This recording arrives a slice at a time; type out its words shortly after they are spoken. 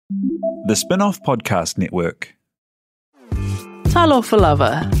The Spinoff Podcast Network. Talofa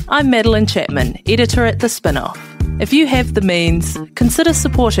lava. I'm Madeline Chapman, editor at The Spinoff. If you have the means, consider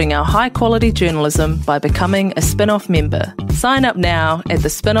supporting our high-quality journalism by becoming a Spinoff member. Sign up now at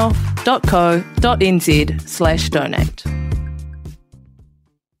thespinoff.co.nz/donate.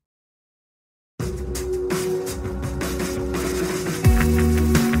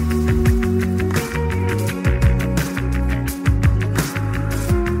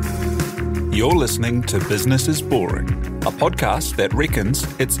 You're listening to Business is Boring, a podcast that reckons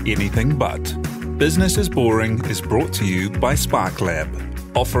it's anything but. Business is Boring is brought to you by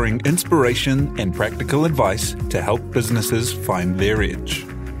SparkLab, offering inspiration and practical advice to help businesses find their edge.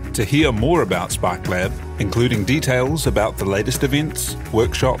 To hear more about SparkLab, including details about the latest events,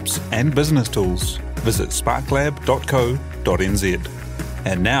 workshops, and business tools, visit sparklab.co.nz.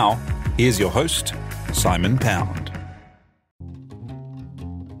 And now, here's your host, Simon Pound.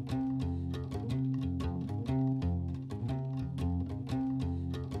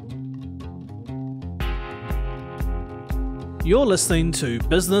 You're listening to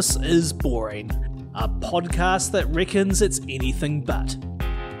Business is Boring, a podcast that reckons it's anything but.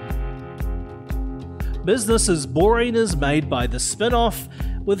 Business is Boring is made by The Spinoff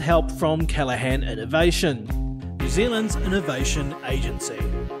with help from Callaghan Innovation, New Zealand's innovation agency.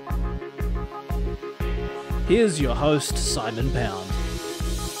 Here's your host, Simon Pound.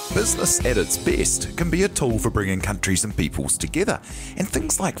 Business at its best can be a tool for bringing countries and peoples together, and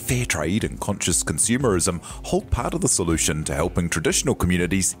things like fair trade and conscious consumerism hold part of the solution to helping traditional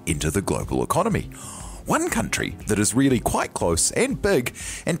communities enter the global economy. One country that is really quite close and big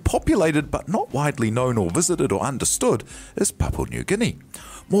and populated but not widely known or visited or understood is Papau New Guinea.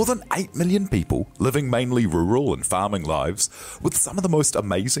 More than 8 million people living mainly rural and farming lives with some of the most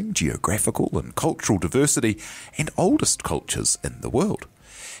amazing geographical and cultural diversity and oldest cultures in the world.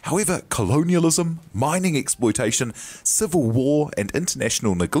 However, colonialism, mining exploitation, civil war and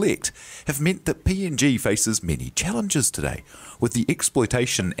international neglect have meant that PNG faces many challenges today, with the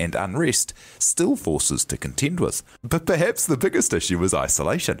exploitation and unrest still forces to contend with. But perhaps the biggest issue is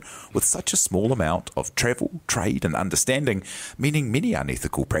isolation, with such a small amount of travel, trade and understanding, meaning many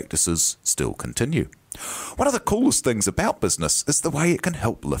unethical practices still continue. One of the coolest things about business is the way it can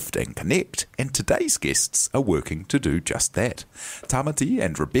help lift and connect, and today's guests are working to do just that. Tamati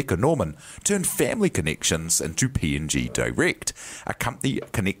and Rebekah Norman turned family connections into PNG Direct, a company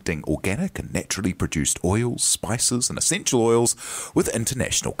connecting organic and naturally produced oils, spices and essential oils with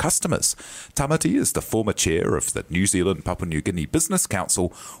international customers. Tamati is the former chair of the New Zealand Papua New Guinea Business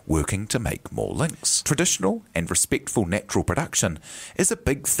Council, working to make more links. Traditional and respectful natural production is a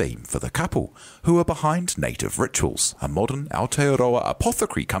big theme for the couple, who are behind Native Rituals, a modern Aotearoa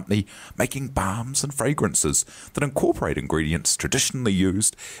apothecary company making balms and fragrances that incorporate ingredients traditionally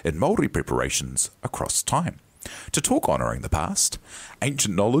used in Māori preparations across time. To talk honouring the past,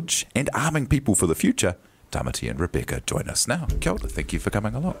 ancient knowledge and arming people for the future, Tamati and Rebekah join us now. Kia ora, thank you for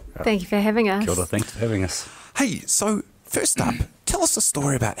coming along. Thank you for having us. Kia ora, thanks for having us. Hey, so first up, tell us a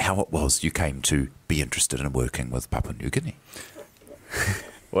story about how it was you came to be interested in working with Papua New Guinea.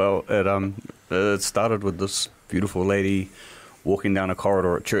 Well, it started with this beautiful lady walking down a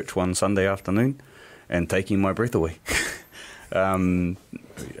corridor at church one Sunday afternoon and taking my breath away. Long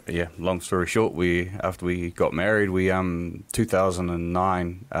story short, after we got married,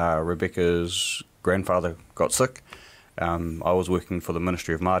 2009, Rebekah's grandfather got sick. I was working for the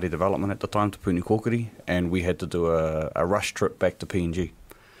Ministry of Māori Development at the time, Te Puni Kōkiri, and we had to do a rush trip back to PNG.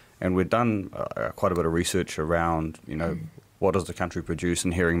 And we'd done quite a bit of research around, what does the country produce,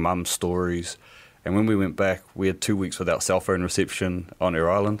 and hearing mum's stories. And when we went back, we had 2 weeks without cell phone reception on our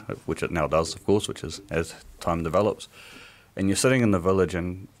island, which it now does, of course, which is as time develops. And you're sitting in the village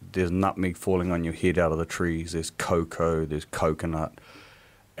and there's nutmeg falling on your head out of the trees, there's cocoa, there's coconut.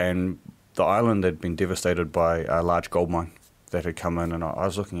 And the island had been devastated by a large gold mine that had come in. And I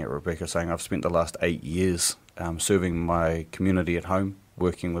was looking at Rebekah saying, I've spent the last 8 years serving my community at home,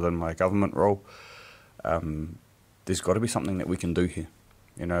 working within my government role. There's got to be something that we can do here.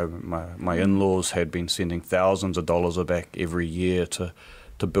 My in-laws had been sending thousands of dollars back every year to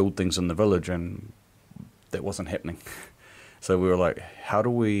build things in the village, and that wasn't happening. So we were like, how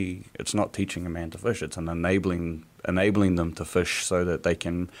do we, it's not teaching a man to fish, it's enabling them to fish so that they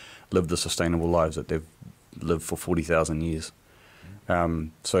can live the sustainable lives that they've lived for 40,000 years.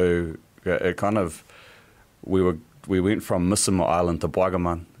 So it kind of, we went from Misima Island to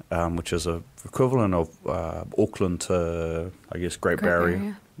Boigaman, which is a equivalent of Auckland to, I guess, Great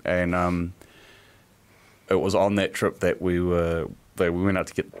Barrier. And it was on that trip that we went out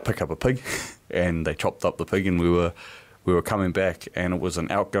to pick up a pig, and they chopped up the pig, and we were we were coming back, and it was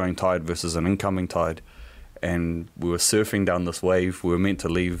an outgoing tide versus an incoming tide. And we were surfing down this wave. We were meant to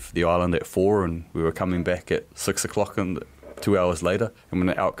leave the island at 4, and we were coming back at 6 o'clock 2 hours later. And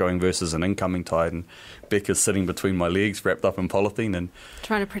we're an outgoing versus an incoming tide. And Becca's sitting between my legs, wrapped up in polythene, and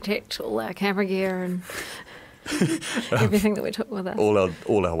trying to protect all our camera gear and everything that we took with us.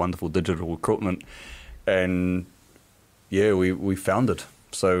 All our wonderful digital equipment. And yeah, we foundered.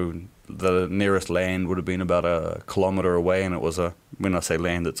 So the nearest land would have been about a kilometre away, and it was when I say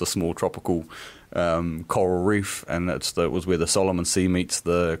land, it's a small tropical coral reef, and it was where the Solomon Sea meets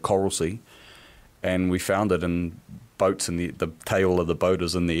the Coral Sea. And we found it in boats, and the tail of the boat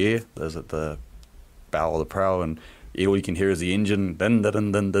is in the air. There's at the bow of the prow, and all you can hear is the engine. Dun, dun,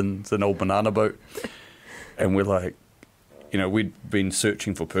 dun, dun, dun. It's an old banana boat. And we're like, we'd been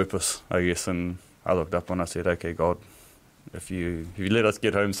searching for purpose, I guess. And I looked up and I said, okay, God, if you let us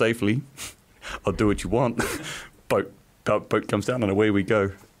get home safely, I'll do what you want. Boat comes down and away we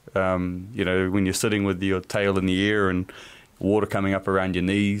go. When you're sitting with your tail in the air and water coming up around your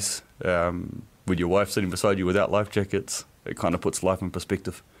knees, with your wife sitting beside you without life jackets, it kind of puts life in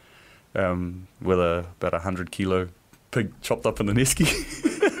perspective. With about 100-kilo pig chopped up in an esky.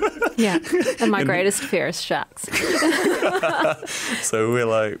 Yeah, and my greatest fear is sharks. So we're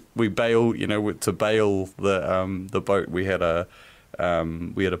like, we bail, to bail the boat. We had a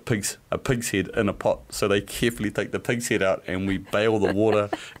pig's head in a pot. So they carefully take the pig's head out, and we bail the water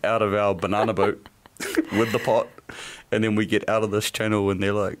out of our banana boat with the pot. And then we get out of this channel, and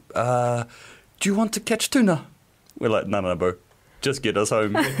they're like, do you want to catch tuna? We're like, no, bro. Just get us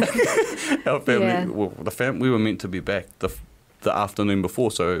home. Our family, we were meant to be back the afternoon before,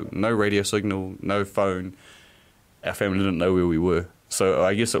 so no radio signal, no phone. Our family didn't know where we were. So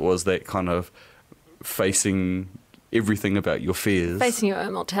I guess it was that kind of facing everything about your fears. Facing your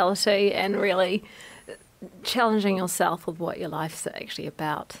own mortality and really challenging yourself with what your life's actually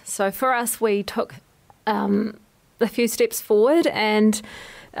about. So for us, we took a few steps forward and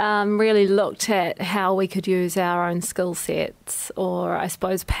really looked at how we could use our own skill sets, or I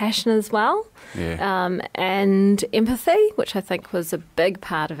suppose passion as well, and empathy, which I think was a big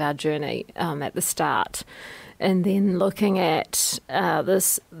part of our journey at the start, and then looking at the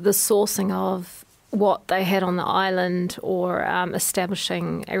sourcing of what they had on the island, or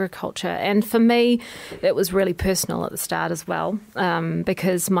establishing agriculture. And for me, it was really personal at the start as well,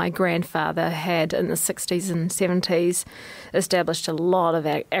 because my grandfather had, in the 60s and 70s, established a lot of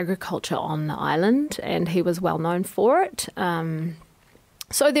agriculture on the island, and he was well known for it.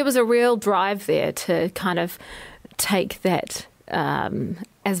 So there was a real drive there to kind of take that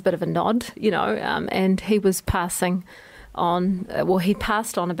as a bit of a nod, and he was passing on, he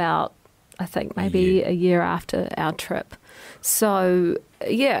passed on about, I think, maybe a year after our trip. So,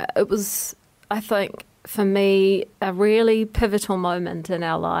 yeah, it was, I think, for me, a really pivotal moment in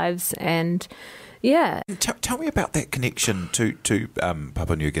our lives. And, yeah. Tell me about that connection to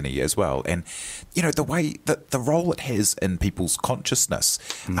Papua New Guinea as well. And, the way that the role it has in people's consciousness.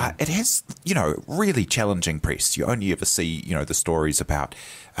 It has, really challenging press. You only ever see, the stories about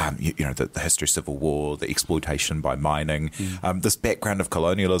the history of civil war, the exploitation by mining, this background of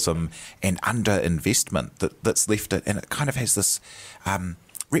colonialism and underinvestment that's left it, and it kind of has this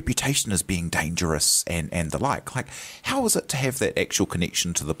reputation as being dangerous and the like. Like, how is it to have that actual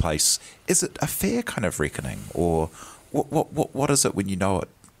connection to the place? Is it a fair kind of reckoning, or what is it when you know it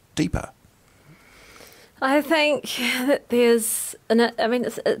deeper? I think that it's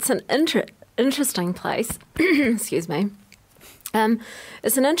an interesting place. Excuse me.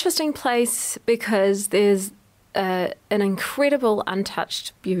 It's an interesting place because there's an incredible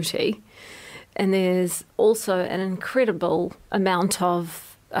untouched beauty, and there's also an incredible amount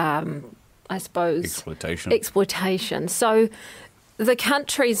of, I suppose, exploitation. So the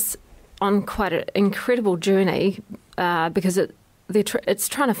country's on quite an incredible journey because it's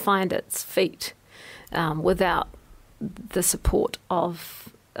trying to find its feet without the support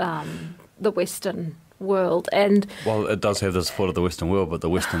of the Western world. And well, it does have the support of the Western world, but the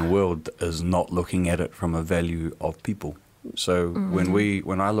Western world is not looking at it from a value of people. So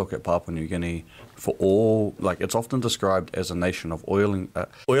when I look at Papua New Guinea, it's often described as a nation of oil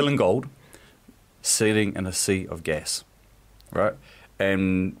and gold sitting in a sea of gas, right?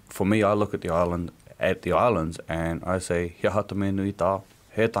 And for me, I look at the islands, and I say, he hata me nui tā,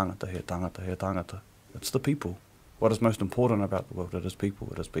 he tangata, he tangata, he tangata. It's the people. What is most important about the world? It is people,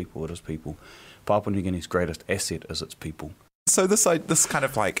 it is people, it is people. Papua New Guinea's greatest asset is its people. So this kind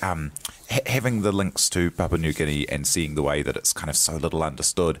of like having the links to Papua New Guinea and seeing the way that it's kind of so little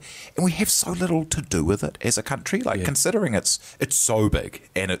understood, and we have so little to do with it as a country, like considering it's so big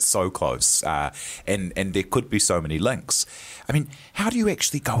and it's so close, and there could be so many links. I mean, how do you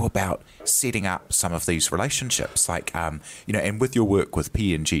actually go about setting up some of these relationships? Like, and with your work with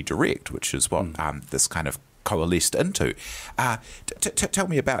PNG Direct, which is what this kind of coalesced into. Tell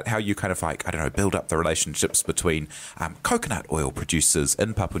me about how you kind of build up the relationships between coconut oil producers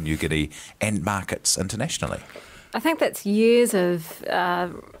in Papua New Guinea and markets internationally. I think that's years of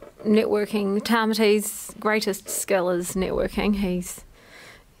networking. Tamati's greatest skill is networking.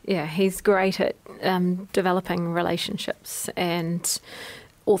 He's great at developing relationships and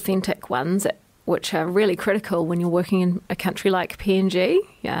authentic ones, which are really critical when you're working in a country like PNG.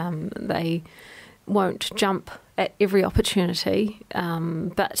 They won't jump at every opportunity.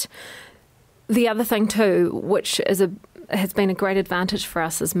 But the other thing too, which has been a great advantage for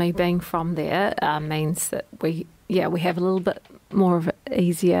us, is me being from there, means that we have a little bit more of an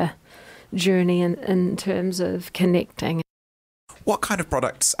easier journey in terms of connecting. What kind of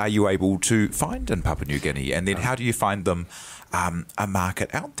products are you able to find in Papua New Guinea, and then how do you find them a market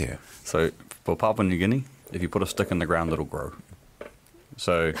out there? So for Papua New Guinea, if you put a stick in the ground, it'll grow.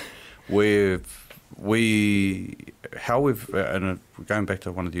 So going back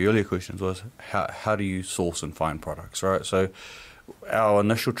to one of the earlier questions was how do you source and find products, right? So our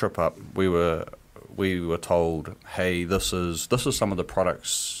initial trip up, we were told, hey, this is some of the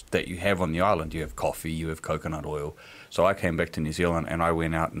products that you have on the island. You have coffee, you have coconut oil. So I came back to New Zealand and I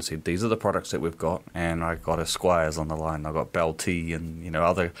went out and said, these are the products that we've got. And I got Esquires on the line. I got Bell Tea and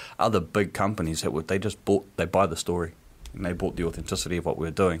other big companies that they buy the story and they bought the authenticity of what we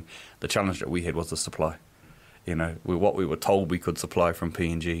were doing. The challenge that we had was the supply. What we were told we could supply from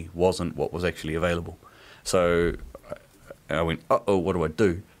PNG wasn't what was actually available. So I went, what do I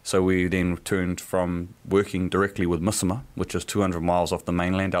do? So we then turned from working directly with Misima, which is 200 miles off the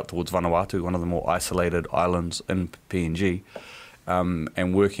mainland out towards Vanuatu, one of the more isolated islands in PNG,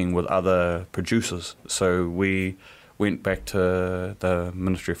 and working with other producers. So we went back to the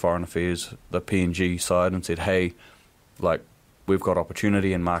Ministry of Foreign Affairs, the PNG side, and said, hey, we've got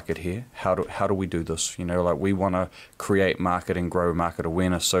opportunity and market here. How do we do this? We want to create market and grow market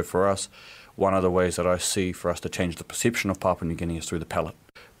awareness. So for us, one of the ways that I see for us to change the perception of Papua New Guinea is through the palate.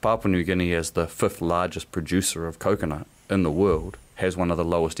 Papua New Guinea, as the 5th largest producer of coconut in the world, has one of the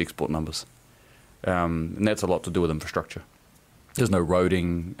lowest export numbers. And that's a lot to do with infrastructure. There's no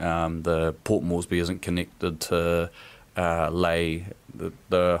roading. The Port Moresby isn't connected to Lae.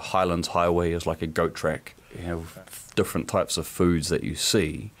 The Highlands Highway is like a goat track. You have different types of foods that you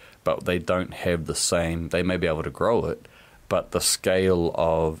see, but they don't have the same. They may be able to grow it, but the scale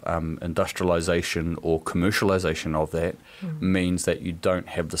of industrialization or commercialization of that means that you don't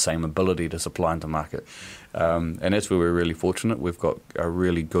have the same ability to supply into market. And that's where we're really fortunate. We've got a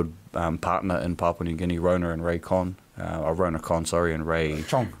really good partner in Papua New Guinea, Rona and Ray Con. Rona Con, and Ray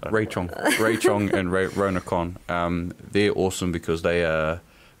Chong. Ray Chong and Rona Con. They're awesome because they are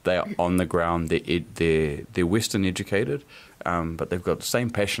on the ground. They're Western educated, but they've got the same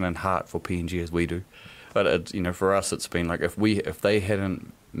passion and heart for PNG as we do. But for us, it's been like if we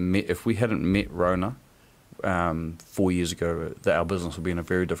hadn't met Rona 4 years ago, that our business would be in a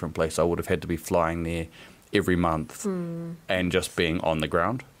very different place. I would have had to be flying there every month and just being on the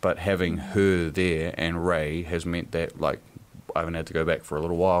ground. But having her there and Ray has meant that I haven't had to go back for a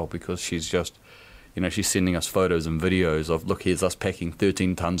little while because she's just, she's sending us photos and videos of, look, here's us packing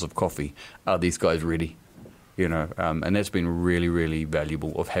 13 tons of coffee. Are these guys ready? And that's been really, really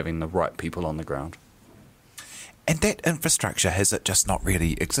valuable of having the right people on the ground. And that infrastructure, has it just not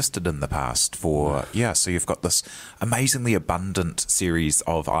really existed in the past so you've got this amazingly abundant series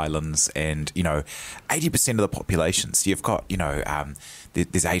of islands and, 80% of the population. So you've got,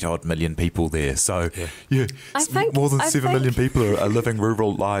 there's 8-odd million people there. So, I think more than 7 million people are living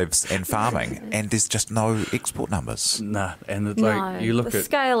rural lives and farming, and there's just no export numbers. Nah, and it's you look at... the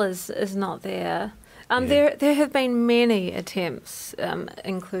scale is not there. There have been many attempts,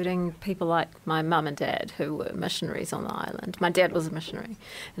 including people like my mum and dad who were missionaries on the island. My dad was a missionary,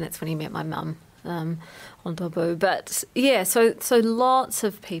 and that's when he met my mum on Dabu. But so lots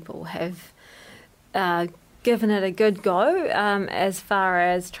of people have given it a good go as far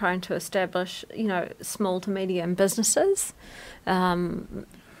as trying to establish, small to medium businesses. There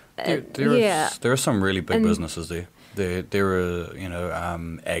are some really big businesses there. There are,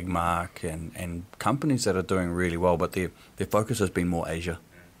 Agmark and companies that are doing really well, but their focus has been more Asia.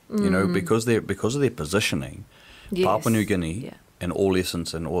 Because of their positioning, yes. Papua New Guinea, in all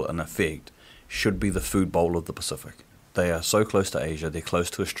essence and in effect, should be the food bowl of the Pacific. They are so close to Asia. They're close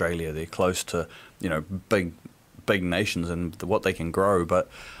to Australia. They're close to, big nations and what they can grow. But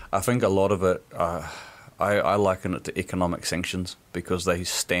I think a lot of it, I liken it to economic sanctions because they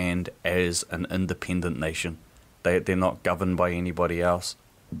stand as an independent nation. They're not governed by anybody else.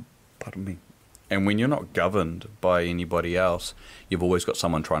 Pardon me. And when you're not governed by anybody else, you've always got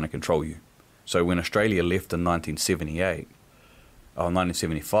someone trying to control you. So when Australia left in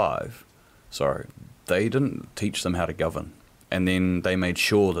 1975, they didn't teach them how to govern. And then they made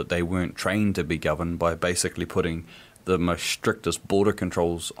sure that they weren't trained to be governed by basically putting the most strictest border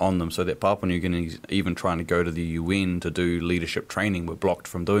controls on them, so that Papua New Guinea, even trying to go to the UN to do leadership training, were blocked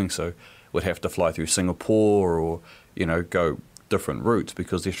from doing so, would have to fly through Singapore or, go different routes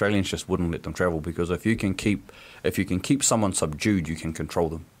because the Australians just wouldn't let them travel, because if you can keep someone subdued, you can control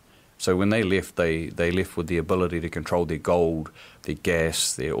them. So when they left, they left with the ability to control their gold, their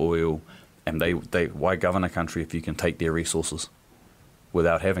gas, their oil, and they why govern a country if you can take their resources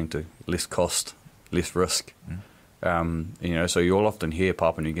without having to? Less cost, less risk. So you'll often hear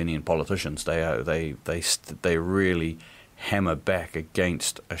Papua New Guinean politicians. They really hammer back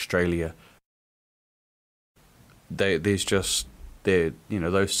against Australia. There's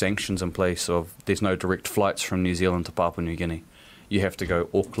those sanctions in place of there's no direct flights from New Zealand to Papua New Guinea. You have to go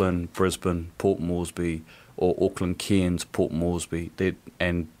Auckland, Brisbane, Port Moresby, or Auckland, Cairns, Port Moresby,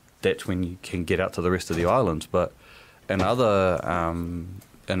 and that's when you can get out to the rest of the islands. But in other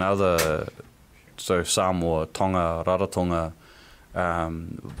so Samoa, Tonga, Rarotonga,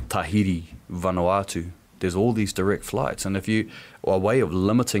 Tahiti, Vanuatu, there's all these direct flights. And a way of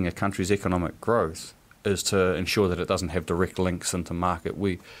limiting a country's economic growth is to ensure that it doesn't have direct links into market.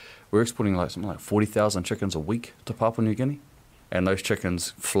 We're exporting something like 40,000 chickens a week to Papua New Guinea, and those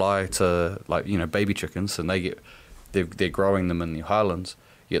chickens fly to baby chickens, and they're growing them in the highlands.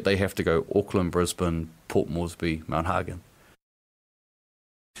 Yet they have to go Auckland, Brisbane, Port Moresby, Mount Hagen.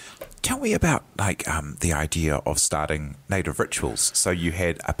 Tell me about the idea of starting native rituals. So you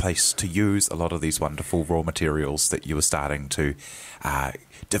had a place to use a lot of these wonderful raw materials that you were starting to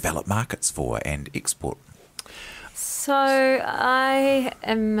develop markets for and export. So I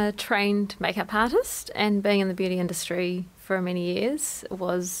am a trained makeup artist, and being in the beauty industry for many years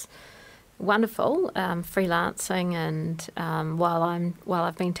was wonderful, freelancing and while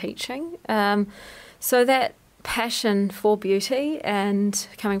I've been teaching. So that passion for beauty and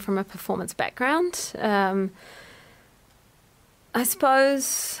coming from a performance background, I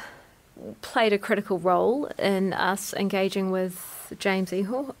suppose played a critical role in us engaging with James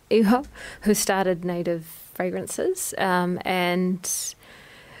Iho, who started Native Fragrances, and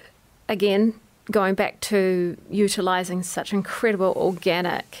again going back to utilising such incredible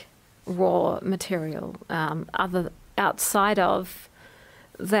organic raw material. Outside of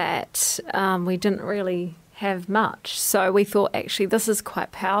that, we didn't really have much. So we thought, actually, this is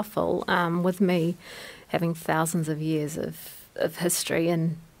quite powerful, with me having thousands of years of history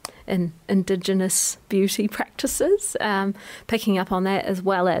in Indigenous beauty practices, picking up on that, as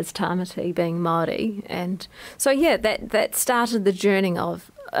well as Tamati being Māori. And so, that started the journey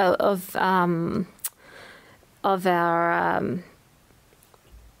of our,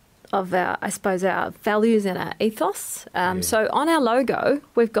 I suppose, our values and our ethos. So on our logo,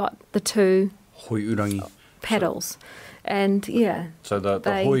 we've got the two hoi urangi paddles. So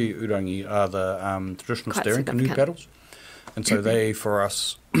the hoi urangi are the traditional steering canoe paddles. And so they, for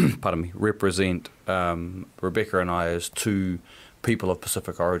us, represent Rebekah and I as two people of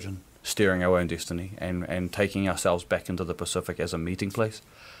Pacific origin, steering our own destiny and taking ourselves back into the Pacific as a meeting place.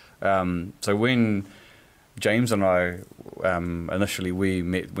 So when James and I, initially we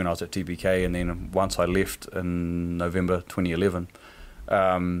met when I was at TBK, and then once I left in November 2011,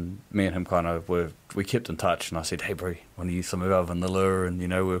 me and him we kept in touch, and I said, hey bro, want to use some of our vanilla, and we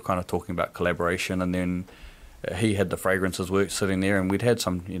were kind of talking about collaboration, and then he had the fragrances work sitting there, and we'd had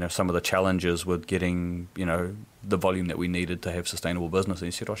some of the challenges with getting, the volume that we needed to have sustainable business, and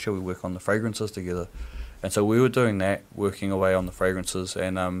he said, shall we work on the fragrances together? And so we were doing that, working away on the fragrances,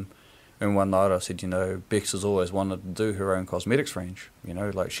 and one night I said, Bex has always wanted to do her own cosmetics range.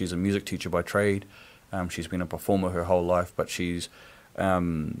 She's a music teacher by trade. She's been a performer her whole life, but she's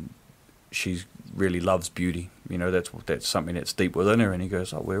really loves beauty. That's something that's deep within her. And he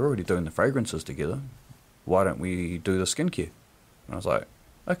goes, we're already doing the fragrances together. Why don't we do the skincare? And I was like,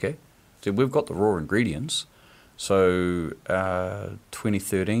 okay. So we've got the raw ingredients. So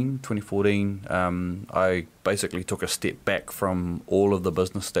 2013, 2014, I basically took a step back from all of the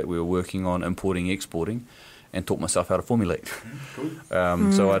business that we were working on, importing, exporting, and taught myself how to formulate.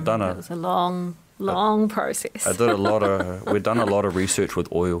 So I'd done It was a long process. we'd done a lot of research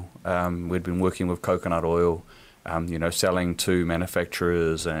with oil. We'd been working with coconut oil selling to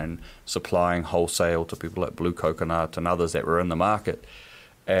manufacturers and supplying wholesale to people like Blue Coconut and others that were in the market.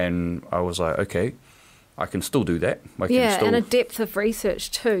 And I was like, okay, I can still do that. And a depth of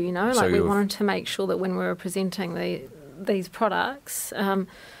research too, we wanted to make sure that when we were presenting these products,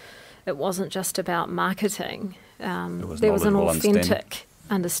 it wasn't just about marketing. There was an authentic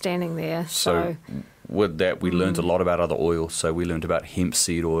understanding there. So with that, we learned a lot about other oils. So we learned about hemp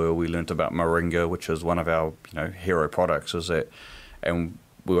seed oil. We learned about moringa, which is one of our hero products. And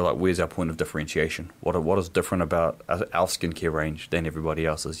we were like, where's our point of differentiation? What is different about our skincare range than everybody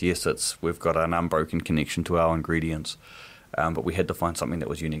else's? Yes, we've got an unbroken connection to our ingredients, but we had to find something that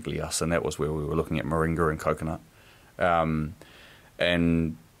was uniquely us, and that was where we were looking at moringa and coconut.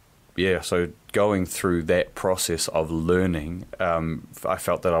 So going through that process of learning, I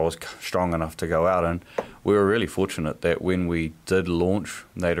felt that I was strong enough to go out, and we were really fortunate that when we did launch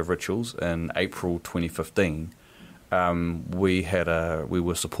Native Rituals in April 2015, we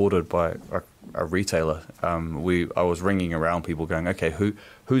were supported by a retailer. I was ringing around people going, okay,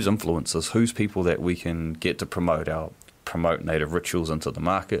 who's influencers, who's people that we can get to promote Native Rituals into the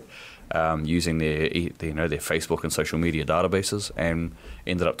market, using their Facebook and social media databases, and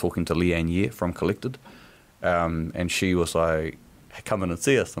ended up talking to Leanne Ye from Collected, and she was like, hey, come in and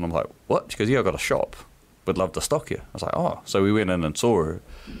see us. And I'm like, what? She goes, yeah, I've got a shop, would love to stock you. I was like, oh. So we went in and saw her.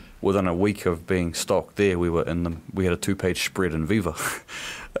 Within a week of being stocked there, we had a 2-page spread in Viva,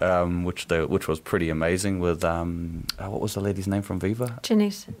 which was pretty amazing. With what was the lady's name from Viva?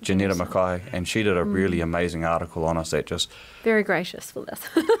 Janetta Mackay, and she did a really amazing article on us that just very gracious for this.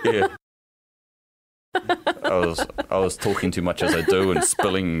 Yeah, I was talking too much as I do and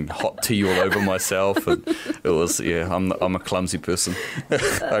spilling hot tea all over myself, and it was I'm a clumsy person.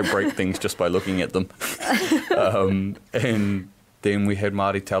 I break things just by looking at them, and then we had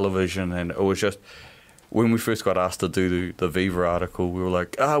Māori television, and it was just, when we first got asked to do the Viva article, we were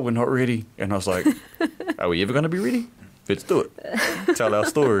like, we're not ready. And I was like, are we ever going to be ready? Let's do it. Tell our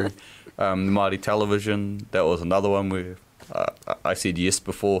story. Māori television, that was another one where I said yes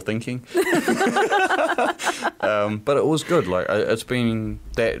before thinking. But it was good. Like, it's been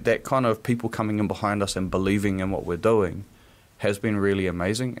that kind of people coming in behind us and believing in what we're doing has been really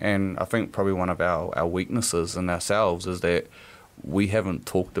amazing. And I think probably one of our weaknesses in ourselves is that we haven't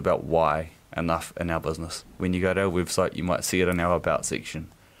talked about why enough in our business. When you go to our website, you might see it in our About section.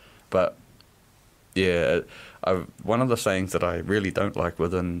 But, one of the sayings that I really don't like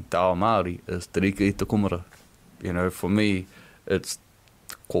within Te Ao Māori is te rika i te kumara. For me, it's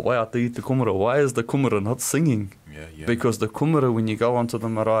ko wai atu i te kumara. Why is the kumara not singing? Yeah. Because the kumara, when you go onto the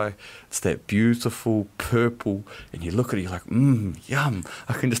marae, it's that beautiful purple, and you look at it, you're like, yum.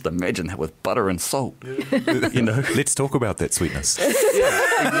 I can just imagine that with butter and salt. Yeah. Let's talk about that sweetness. Exactly.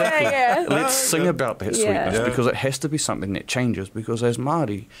 Yeah. Let's sing about that sweetness, because it has to be something that changes, because as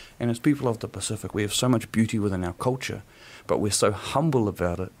Māori and as people of the Pacific, we have so much beauty within our culture, but we're so humble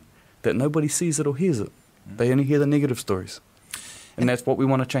about it that nobody sees it or hears it. They only hear the negative stories. And that's what we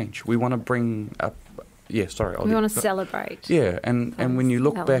want to change. We want to bring up... Yeah, sorry. We want to celebrate. Yeah, and when you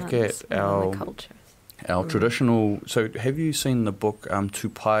look back at our traditional... So have you seen the book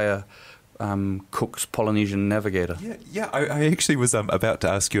Tupaia, Cook's Polynesian Navigator? Yeah. I actually was about to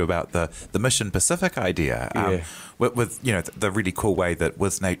ask you about the Mission Pacific idea. With the really cool way that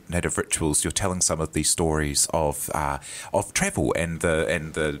with Native Rituals, you're telling some of these stories of travel and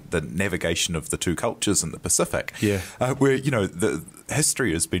the navigation of the two cultures in the Pacific. Yeah. Where the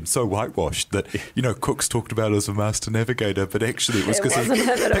history has been so whitewashed that Cook's talked about as a master navigator, but actually it was because he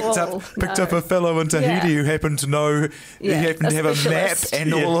picked up a fellow in Tahiti who happened to know he happened to have a map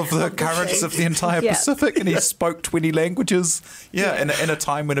and all of the currents of the entire Pacific, and he spoke 20 languages. In a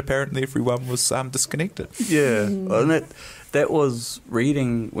time when apparently everyone was disconnected. Yeah. And that was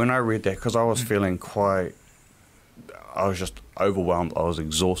reading, when I read that, because I was feeling I was just overwhelmed, I was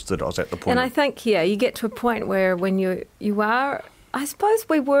exhausted, I was at the point. And I think, you get to a point where when you are, I suppose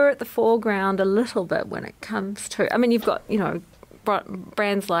we were at the foreground a little bit when it comes to, you've got,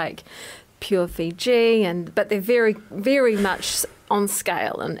 brands like Pure Fiji, but they're very, very much on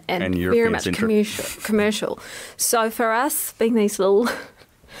scale and very much commercial. So for us, being these little...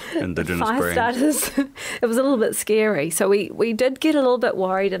 Indigenous fire starters, it was a little bit scary. So we did get a little bit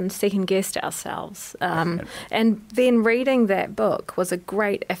worried and second-guessed ourselves. And then reading that book was a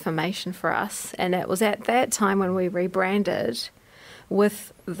great affirmation for us. And it was at that time when we rebranded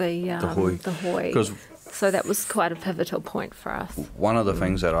with the Hoi. So that was quite a pivotal point for us. One of the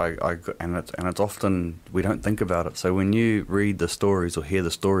things that it's often, we don't think about it. So when you read the stories or hear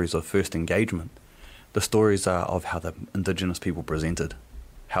the stories of first engagement, the stories are of how the Indigenous people presented,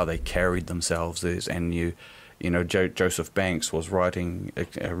 how they carried themselves, and Joseph Banks was writing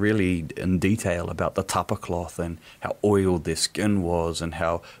really in detail about the tapa cloth and how oiled their skin was and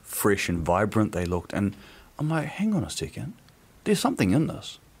how fresh and vibrant they looked. And I'm like, hang on a second, there's something in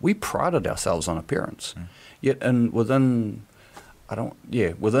this. We prided ourselves on appearance, yet within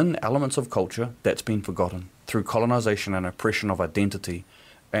elements of culture that's been forgotten through colonization and oppression of identity.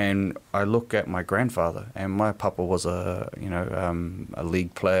 And I look at my grandfather, and my papa was a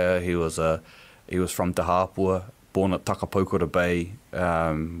league player. He was from Te Hapua, born at Takapokura Bay,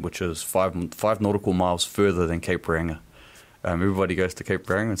 which is five nautical miles further than Cape Reinga. Everybody goes to Cape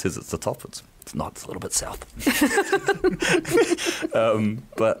Reinga and says it's the top. It's not. It's a little bit south.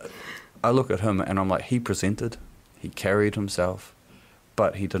 But I look at him and I'm like, he presented, he carried himself,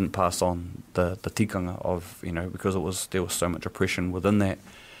 but he didn't pass on the tikanga of, because there was so much oppression within that.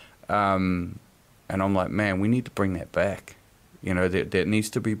 And I'm like, man, we need to bring that back. That needs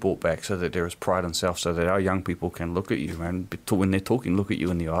to be brought back so that there is pride in self, so that our young people can look at you and when they're talking, look at you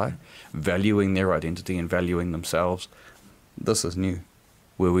in the eye, valuing their identity and valuing themselves. This is new,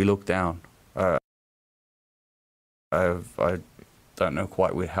 where we look down. I don't know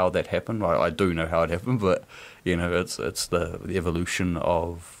quite how that happened. I do know how it happened, but it's the evolution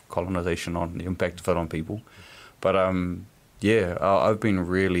of colonization on the impact of it on people. But I've been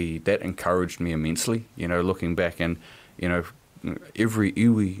really, that encouraged me immensely. Looking back and every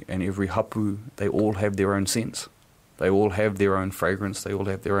iwi and every hapu, they all have their own sense. They all have their own fragrance. They all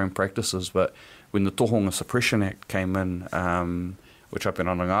have their own practices. But when the Tohunga Suppression Act came in, which I've been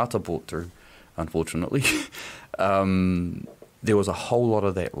on Ngāta brought through, unfortunately, there was a whole lot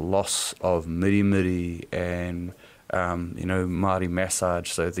of that loss of mirimiri and, Māori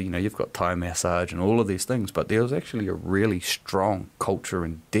massage. So, you've got Thai massage and all of these things. But there was actually a really strong culture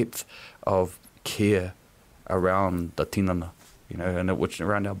and depth of care around the tinana, and which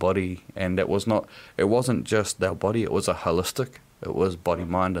around our body. And it wasn't just our body, it was a holistic. It was body,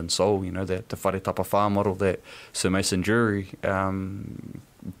 mind and soul, that the whare tapa whā model that Sir Mason Jury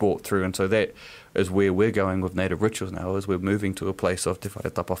brought through. And so that is where we're going with native rituals now, is we're moving to a place of te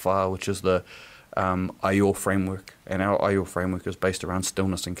whare tapa whā, which is the Aior framework. And our Aior framework is based around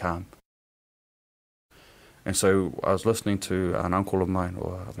stillness and calm. And so I was listening to an uncle of mine,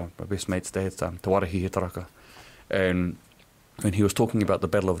 or my best mate's dad, Te Warahi he Taraka, and he was talking about the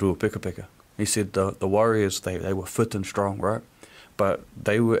Battle of Ruapekapeka. He said the warriors, they were fit and strong, right? But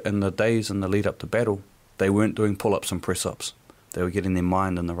they were, in the days in the lead up to battle, they weren't doing pull-ups and press-ups. They were getting their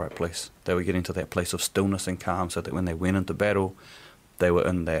mind in the right place. They were getting to that place of stillness and calm, so that when they went into battle, they were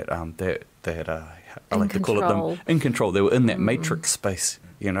in that I like to call it them in control. They were in that matrix space,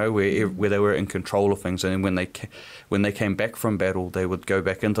 where they were in control of things. And when they came back from battle, they would go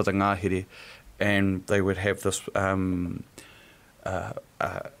back into the ngahere, and they would have this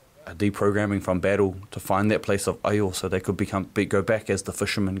a deprogramming from battle to find that place of aior, so they could go back as the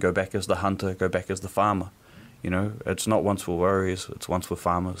fisherman, go back as the hunter, go back as the farmer. It's not once we're warriors, it's once we're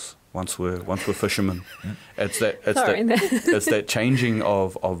farmers, once we're fishermen. It's that changing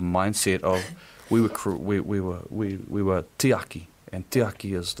of mindset of we were tiaki, and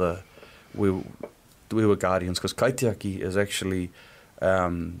tiaki is we were guardians, because kaitiaki is actually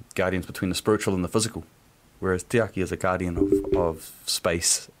guardians between the spiritual and the physical. Whereas tiaki is a guardian of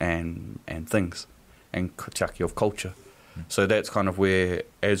space and things, and tiaki of culture. So that's kind of where,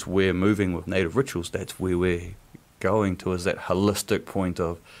 as we're moving with native rituals, that's where we're going to, is that holistic point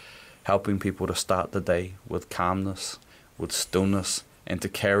of helping people to start the day with calmness, with stillness, and to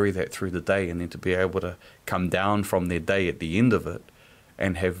carry that through the day, and then to be able to come down from their day at the end of it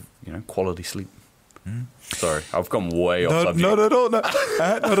and have quality sleep. Sorry, I've gone way off subject. Not at all. Not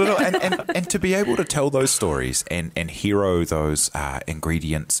at all. And to be able to tell those stories and hero those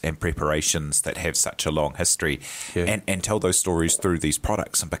ingredients and preparations that have such a long history, and tell those stories through these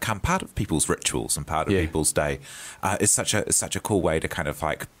products and become part of people's rituals and part of people's day, is such a cool way to kind of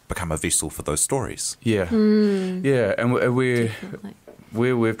like become a vessel for those stories. Yeah, and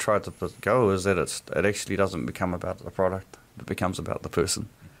where we've tried to go is that it actually doesn't become about the product; it becomes about the person.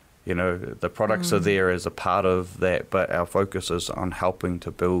 The products are there as a part of that, but our focus is on helping to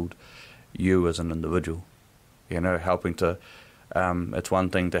build you as an individual. Helping to, it's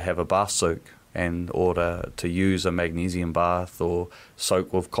one thing to have a bath soak or to use a magnesium bath, or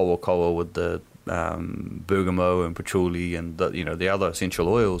soak with kawa with the bergamot and patchouli and the other essential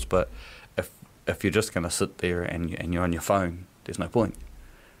oils. But if you're just going to sit there and you're on your phone, there's no point.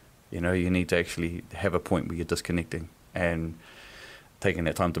 You need to actually have a point where you're disconnecting and taking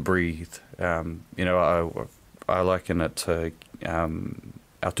that time to breathe. I liken it to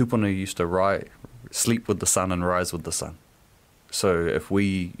our tupuna used to sleep with the sun and rise with the sun. So if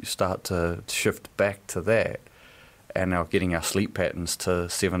we start to shift back to that, and getting our sleep patterns to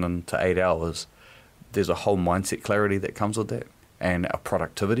 7 to 8 hours, there's a whole mindset clarity that comes with that, and our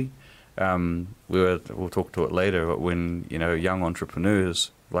productivity. We'll talk to it later, but when, young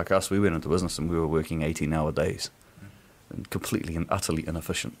entrepreneurs like us, we went into business and we were working 18-hour days, and completely and utterly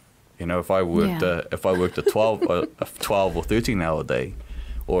inefficient. If I worked a 12 or 13-hour day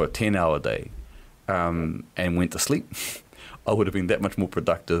or a 10-hour day and went to sleep, I would have been that much more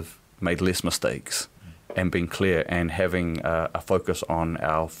productive, made less mistakes, and been clear, and having a focus on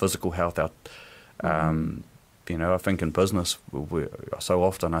our physical health. I think in business, so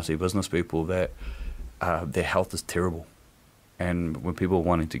often I see business people that their health is terrible, and when people are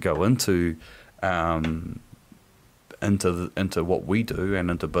wanting to go into what we do and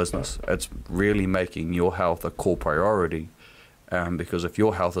into business, it's really making your health a core priority, because if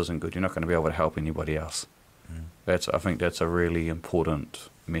your health isn't good, you're not going to be able to help anybody else. I think that's a really important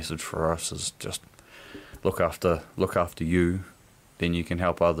message for us, is just look after you, then you can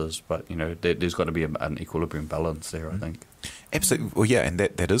help others. But there's got to be an equilibrium balance there, I think. Absolutely. Well, yeah, and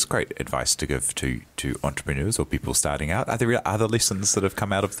that is great advice to give to entrepreneurs or people starting out. Are there other lessons that have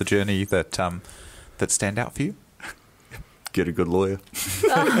come out of the journey that stand out for you? Get a good lawyer.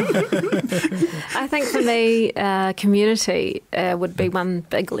 I think for me, community would be one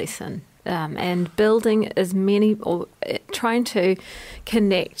big lesson, and building as many, or trying to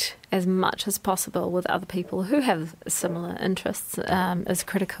connect as much as possible with other people who have similar interests is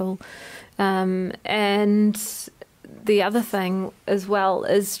critical. And the other thing as well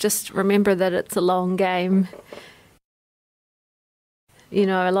is just remember that it's a long game.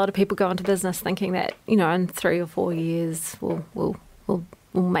 A lot of people go into business thinking that, in 3 or 4 years we'll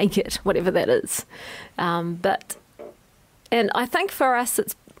make it, whatever that is. And I think for us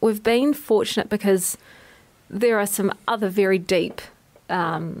we've been fortunate because there are some other very deep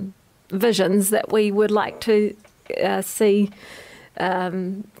visions that we would like to see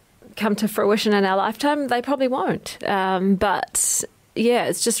come to fruition in our lifetime. They probably won't. But yeah,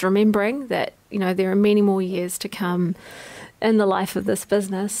 it's just remembering that, there are many more years to come in the life of this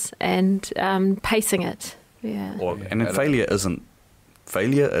business, and pacing it. Yeah. And then failure isn't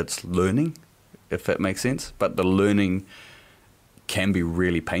failure, it's learning, if that makes sense. But the learning can be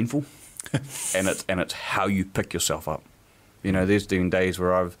really painful, and it's how you pick yourself up. There's been days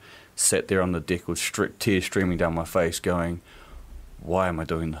where I've sat there on the deck with tears streaming down my face going, why am I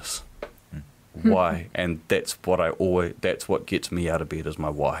doing this? Why? And that's what gets me out of bed, is my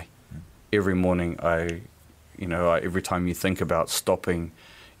why. Every morning every time you think about stopping,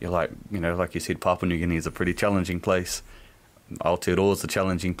 you're like, like you said, Papau New Guinea is a pretty challenging place. Aotearoa is a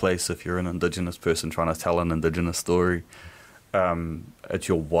challenging place if you're an Indigenous person trying to tell an Indigenous story. It's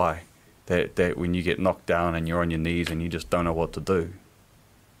your why. That when you get knocked down and you're on your knees and you just don't know what to do,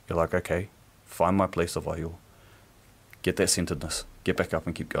 you're like, okay, find my place of waio. Get that centeredness. Get back up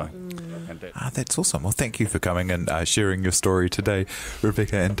and keep going. That's awesome. Well, thank you for coming and sharing your story today,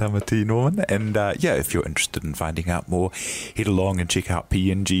 Rebekah and Tamati Norman. And if you're interested in finding out more, head along and check out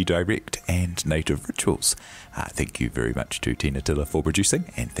PNG Direct and Native Rituals. Thank you very much to Tina Tiller for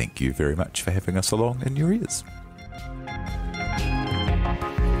producing, and thank you very much for having us along in your ears.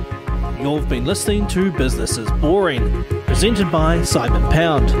 You've been listening to Business is Boring, presented by Simon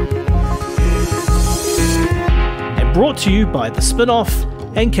Pound. Brought to you by the Spinoff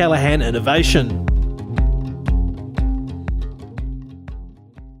and Callaghan Innovation.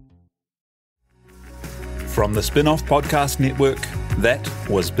 From the Spinoff Podcast Network, that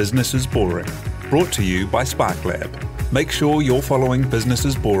was Business is Boring, brought to you by SparkLab. Make sure you're following Business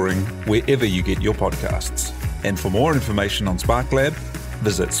is Boring wherever you get your podcasts. And for more information on SparkLab,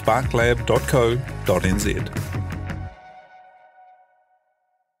 visit sparklab.co.nz.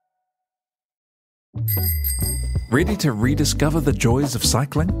 Ready to rediscover the joys of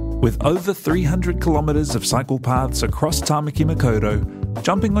cycling? With over 300 kilometres of cycle paths across Tāmaki Makaurau,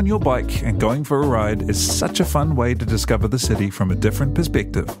 jumping on your bike and going for a ride is such a fun way to discover the city from a different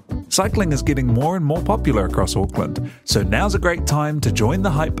perspective. Cycling is getting more and more popular across Auckland, so now's a great time to join the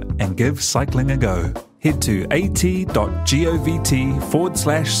hype and give cycling a go. Head to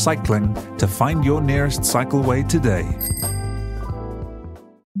at.govt/cycling to find your nearest cycleway today.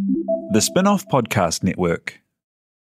 The Spinoff Podcast Network.